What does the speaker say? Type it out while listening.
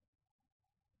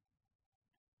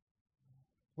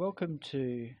Welcome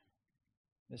to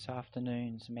this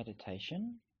afternoon's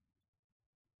meditation.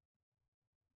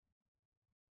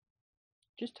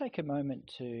 Just take a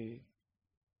moment to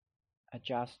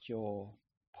adjust your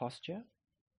posture,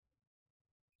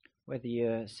 whether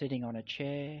you're sitting on a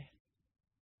chair,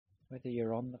 whether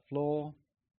you're on the floor,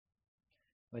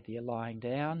 whether you're lying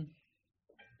down.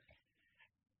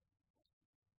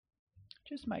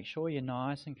 Just make sure you're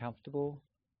nice and comfortable,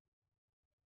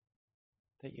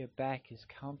 that your back is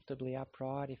comfortably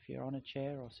upright if you're on a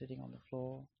chair or sitting on the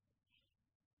floor.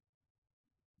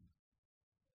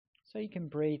 So you can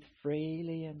breathe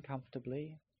freely and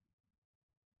comfortably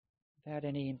without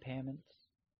any impairments.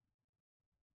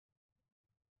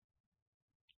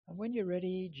 And when you're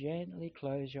ready, gently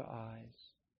close your eyes.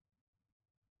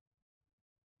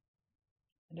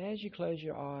 And as you close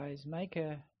your eyes, make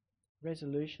a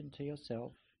resolution to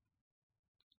yourself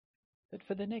that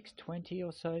for the next 20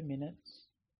 or so minutes,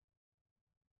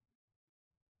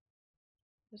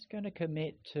 just going to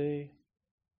commit to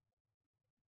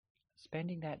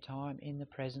spending that time in the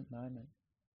present moment.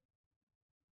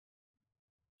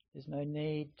 There's no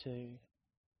need to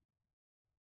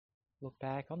look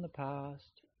back on the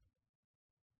past,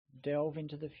 delve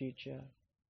into the future.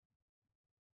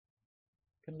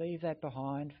 You can leave that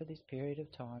behind for this period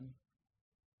of time.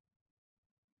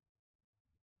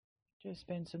 Just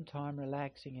spend some time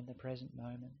relaxing in the present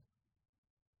moment.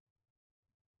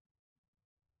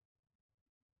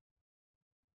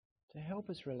 To help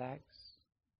us relax,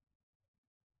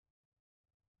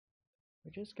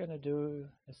 we're just going to do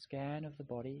a scan of the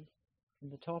body from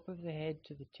the top of the head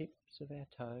to the tips of our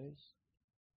toes.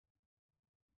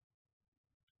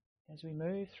 As we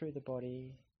move through the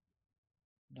body,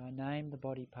 and I name the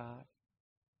body part,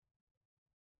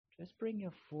 just bring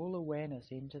your full awareness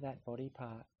into that body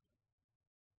part.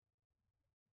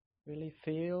 Really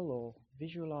feel or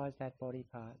visualize that body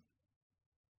part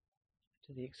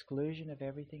to the exclusion of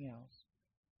everything else.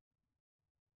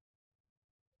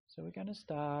 So we're going to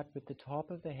start with the top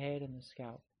of the head and the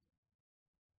scalp.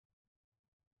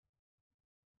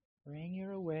 Bring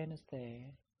your awareness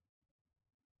there.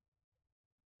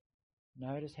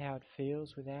 Notice how it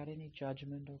feels without any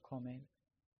judgment or comment.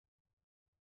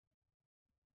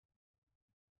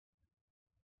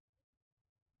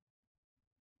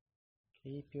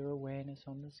 Keep your awareness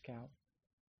on the scalp.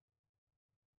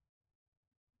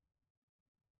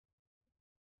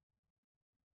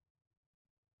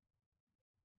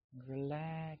 And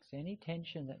relax any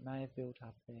tension that may have built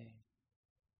up there.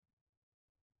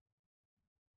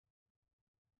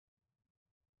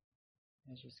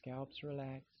 As your scalp's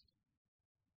relaxed,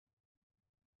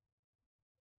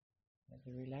 let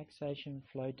the relaxation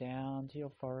flow down to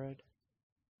your forehead,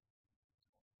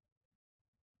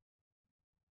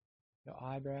 your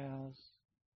eyebrows,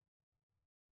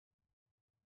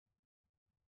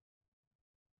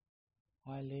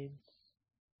 eyelids.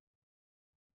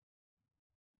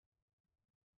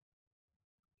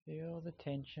 Feel the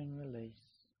tension release.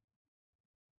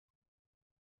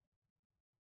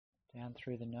 Down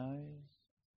through the nose.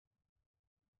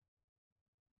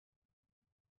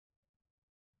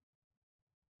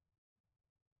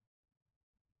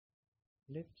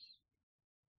 Lips.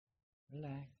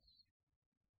 Relax.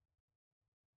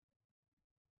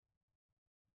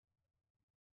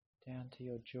 Down to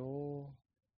your jaw.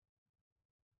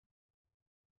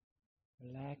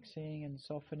 Relaxing and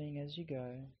softening as you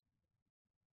go.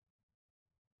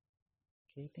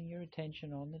 Keeping your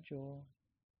attention on the jaw.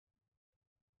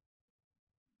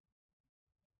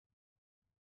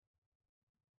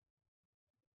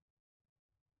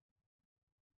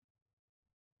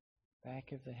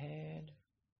 Back of the head.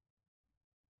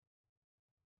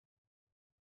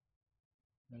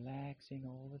 Relaxing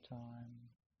all the time.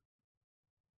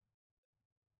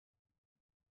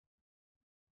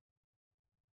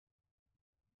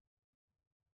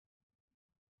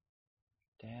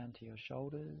 Down to your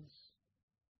shoulders.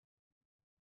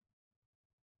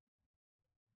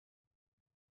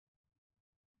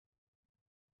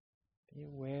 Be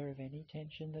aware of any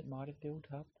tension that might have built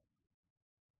up.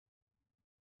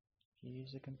 If you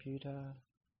use a computer,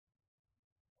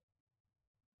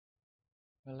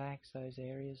 relax those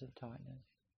areas of tightness.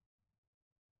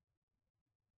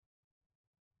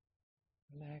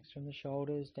 Relax from the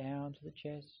shoulders down to the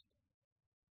chest.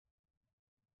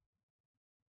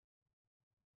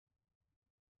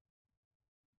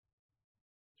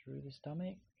 Through the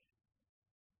stomach.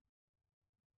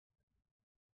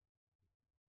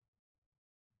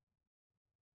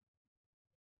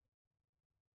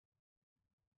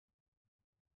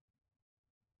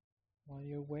 While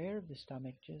you're aware of the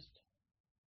stomach, just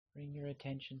bring your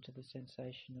attention to the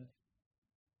sensation of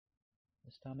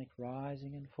The stomach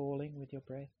rising and falling with your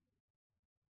breath.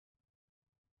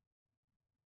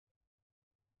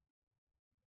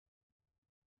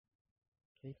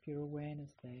 Keep your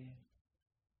awareness there.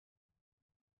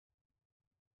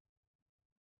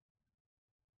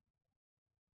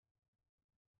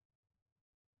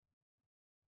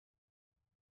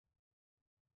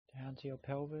 Down to your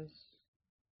pelvis.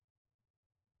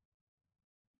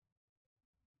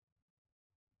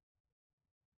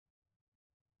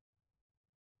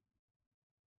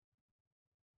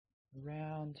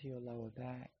 Around to your lower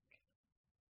back.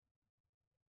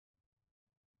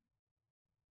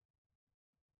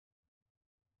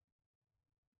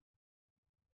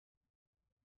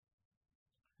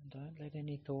 And don't let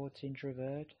any thoughts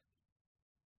introvert.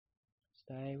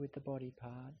 Stay with the body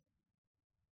part.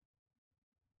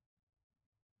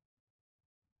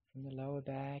 From the lower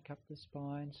back up the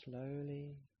spine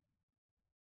slowly.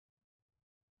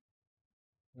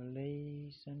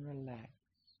 Release and relax.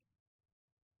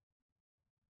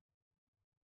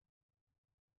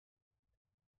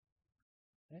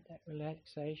 Let that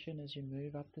relaxation as you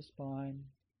move up the spine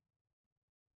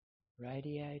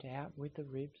radiate out with the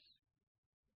ribs,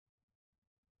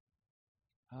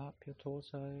 up your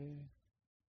torso,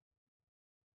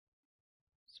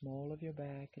 small of your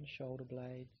back and shoulder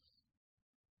blades,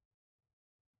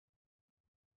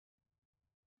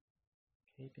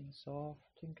 keeping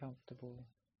soft and comfortable,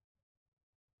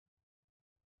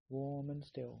 warm and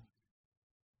still.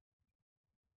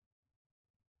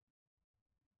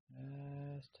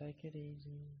 Just take it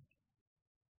easy.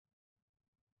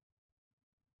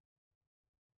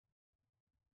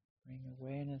 Bring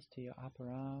awareness to your upper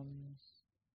arms.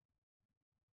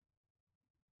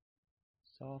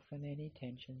 Soften any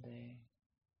tension there.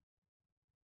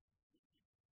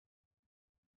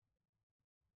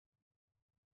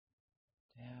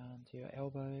 Down to your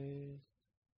elbows.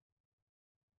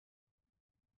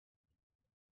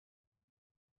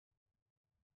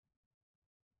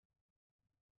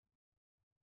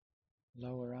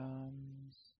 Lower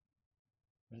arms.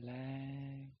 Relax.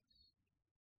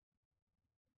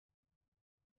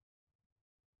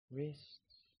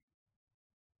 Wrists.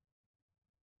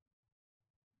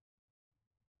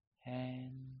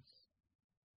 Hands.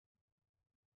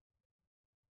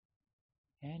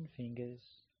 And fingers.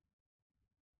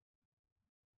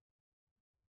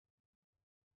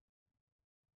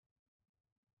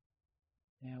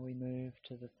 Now we move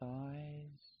to the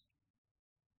thighs.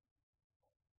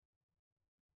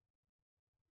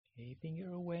 Keeping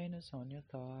your awareness on your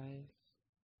thighs,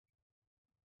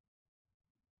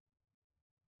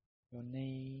 your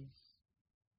knees,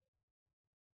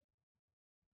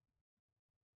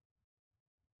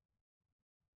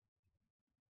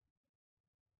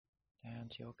 down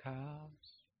to your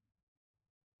calves,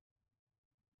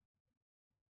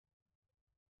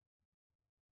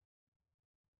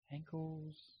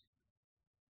 ankles,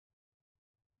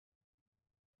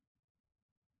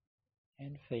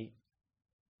 and feet.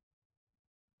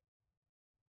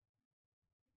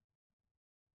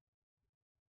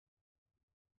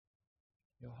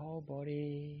 Your whole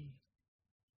body,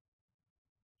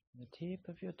 the tip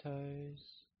of your toes,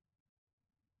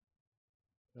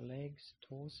 your legs,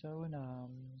 torso and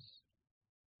arms,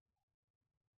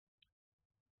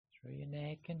 through your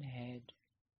neck and head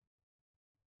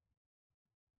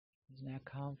is now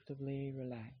comfortably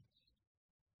relaxed.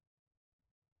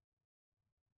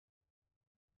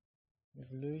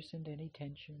 We've loosened any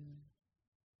tension.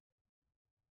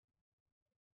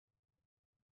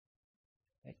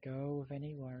 Let go of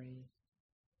any worries.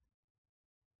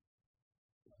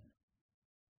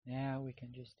 Now we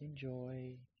can just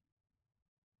enjoy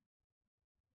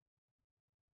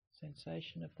the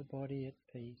sensation of the body at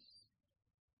peace.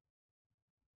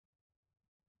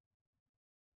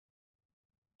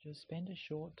 Just spend a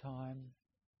short time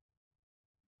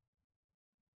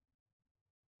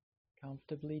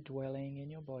comfortably dwelling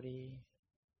in your body.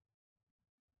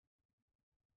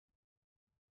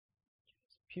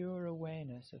 Pure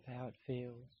awareness of how it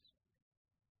feels.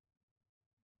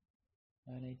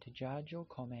 No need to judge or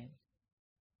comment.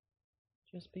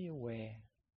 Just be aware.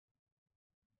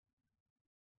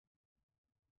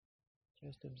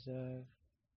 Just observe.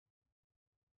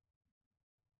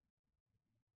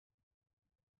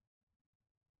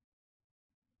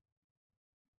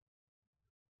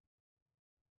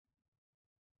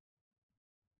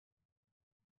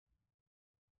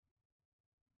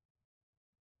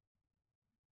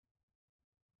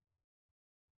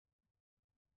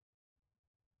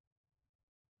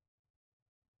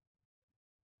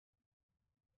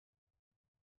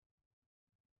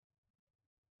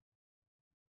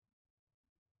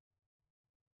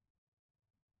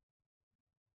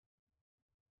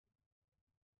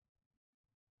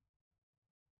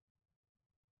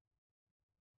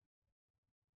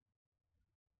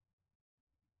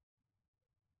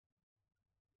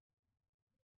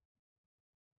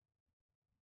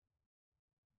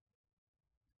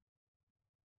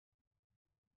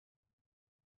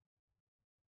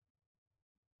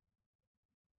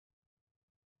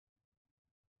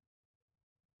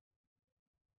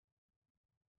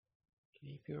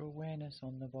 Keep your awareness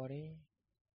on the body.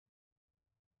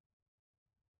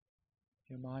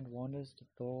 If your mind wanders to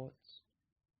thoughts,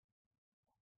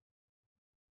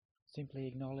 simply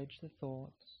acknowledge the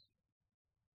thoughts,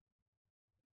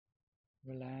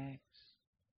 relax,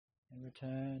 and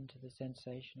return to the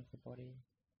sensation of the body,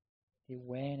 the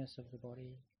awareness of the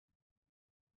body.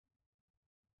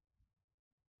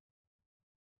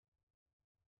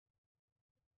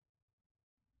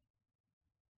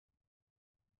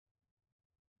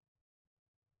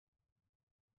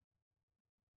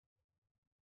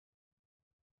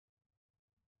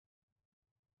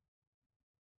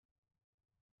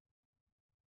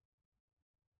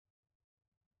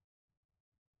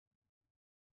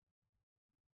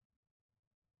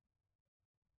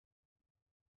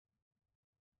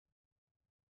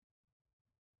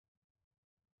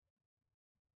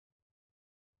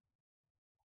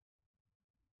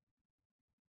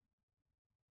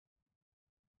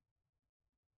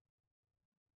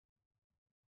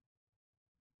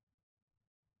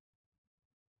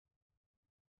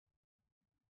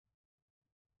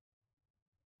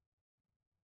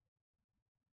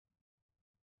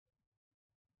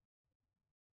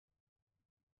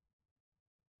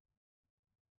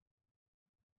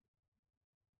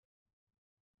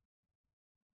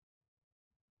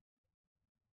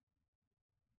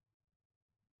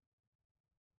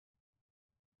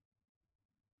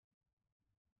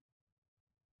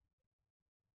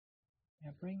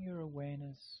 Now bring your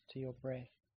awareness to your breath,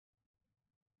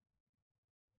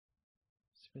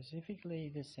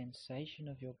 specifically the sensation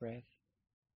of your breath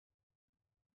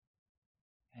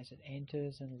as it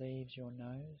enters and leaves your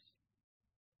nose,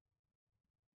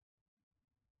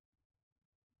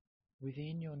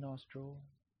 within your nostril,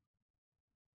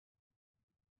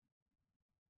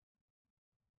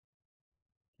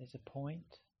 there's a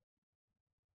point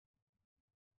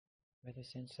where the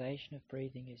sensation of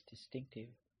breathing is distinctive.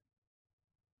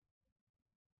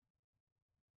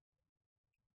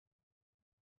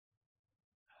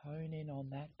 Hone in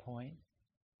on that point,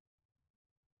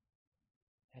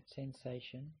 that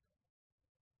sensation.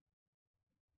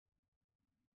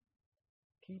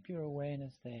 Keep your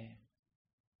awareness there.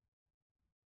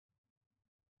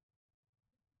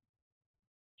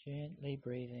 Gently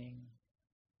breathing,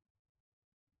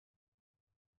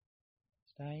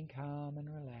 staying calm and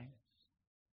relaxed.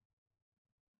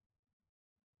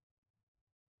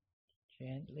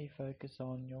 Gently focus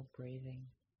on your breathing.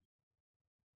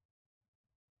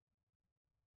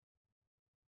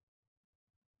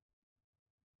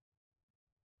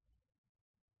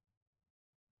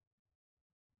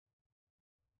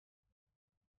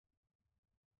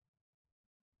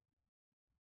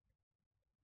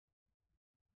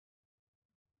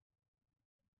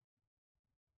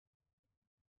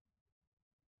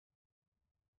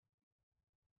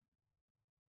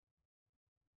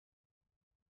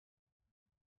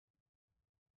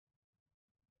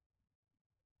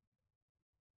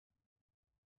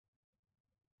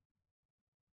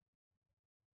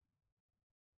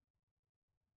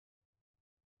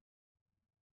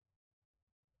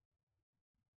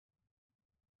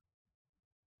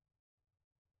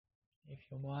 If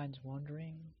your mind's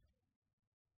wandering,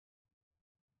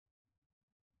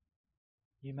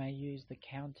 you may use the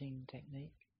counting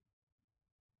technique.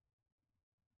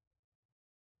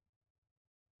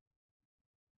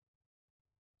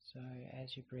 So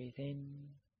as you breathe in,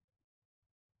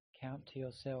 count to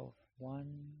yourself 1.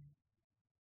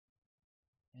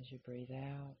 As you breathe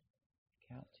out,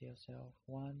 count to yourself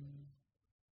 1.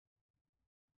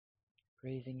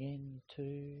 Breathing in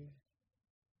 2.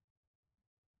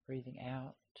 Breathing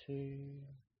out 2.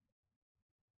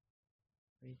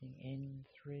 Breathing in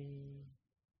 3.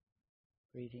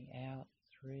 Breathing out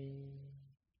 3.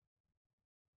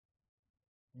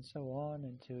 And so on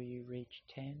until you reach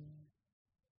 10.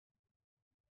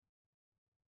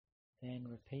 Then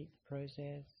repeat the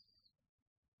process.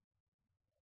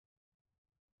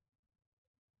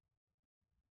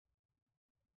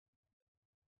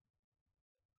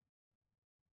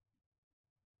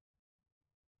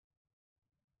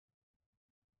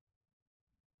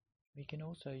 We can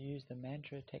also use the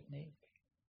mantra technique.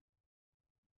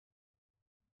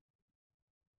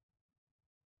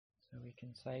 So we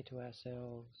can say to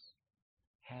ourselves,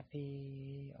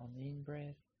 happy on the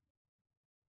in-breath,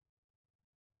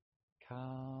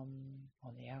 calm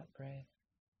on the out-breath,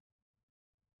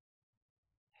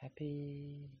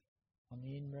 happy on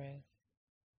the in-breath,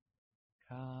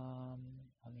 calm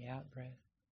on the out-breath,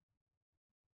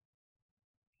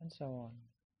 and so on.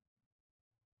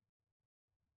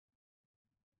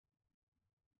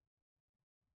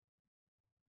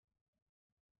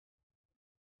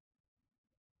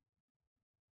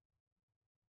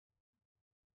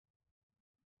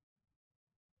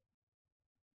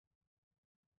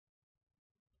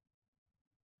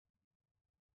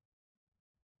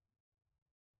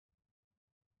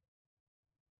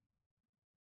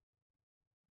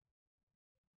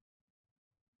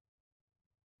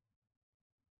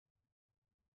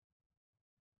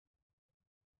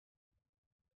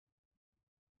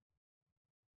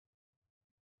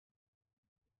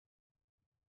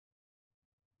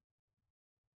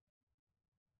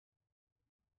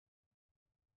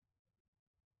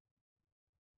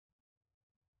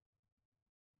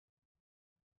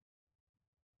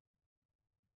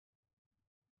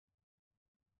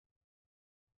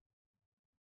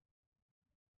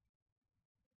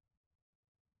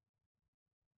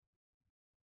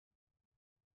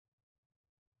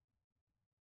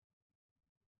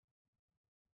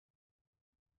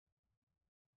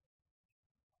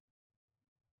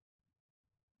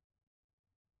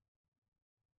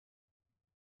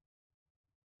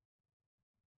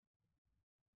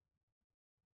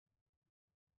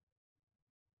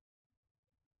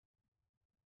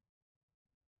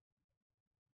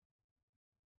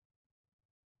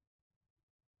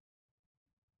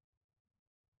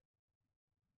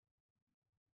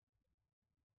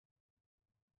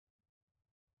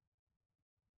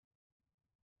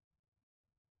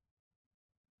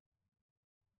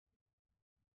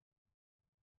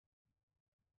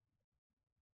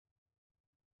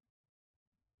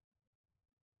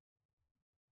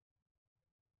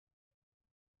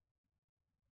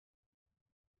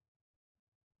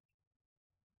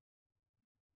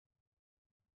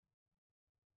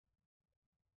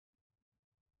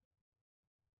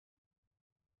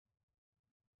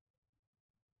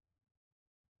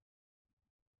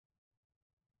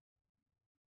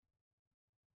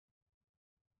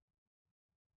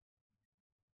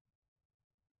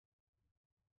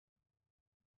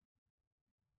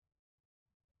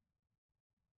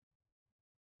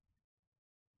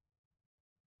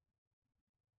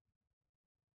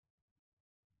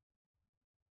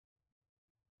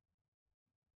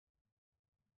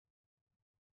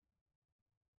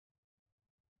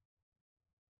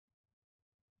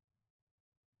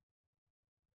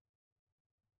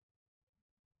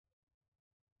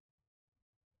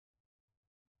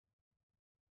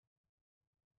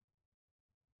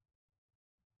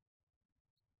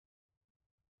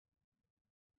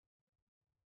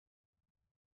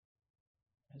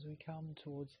 As we come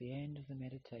towards the end of the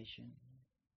meditation,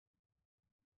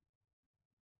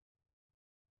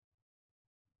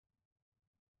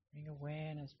 bring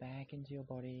awareness back into your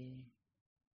body.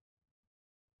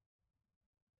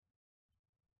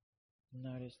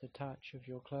 Notice the touch of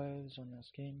your clothes on your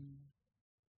skin.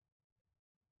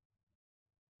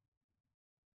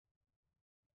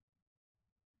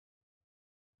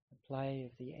 The play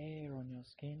of the air on your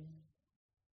skin.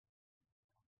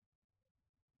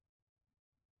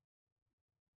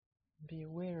 Be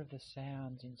aware of the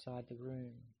sounds inside the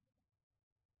room.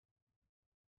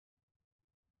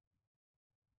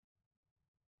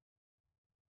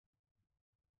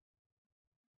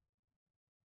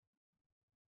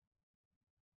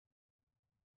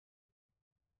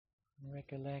 And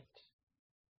recollect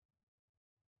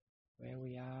where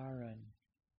we are and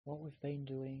what we've been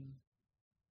doing.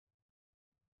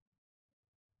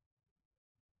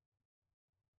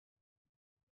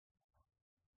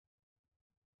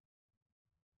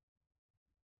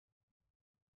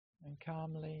 And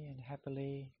calmly and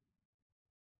happily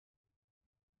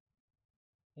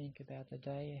think about the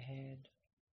day ahead.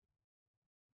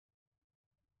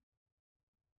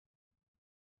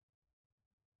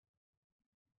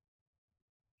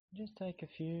 Just take a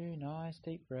few nice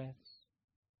deep breaths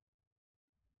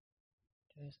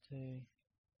just to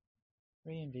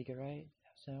reinvigorate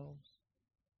ourselves.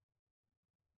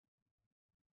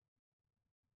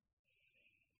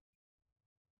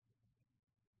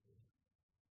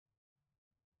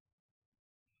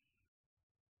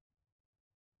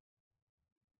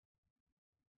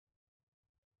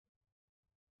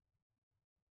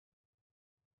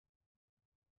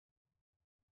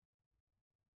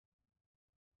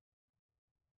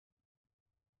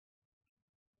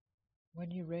 When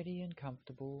you're ready and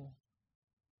comfortable,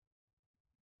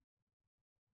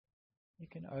 you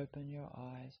can open your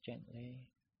eyes gently.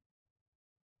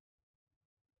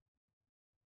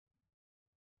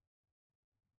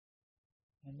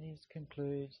 And this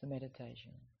concludes the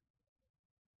meditation.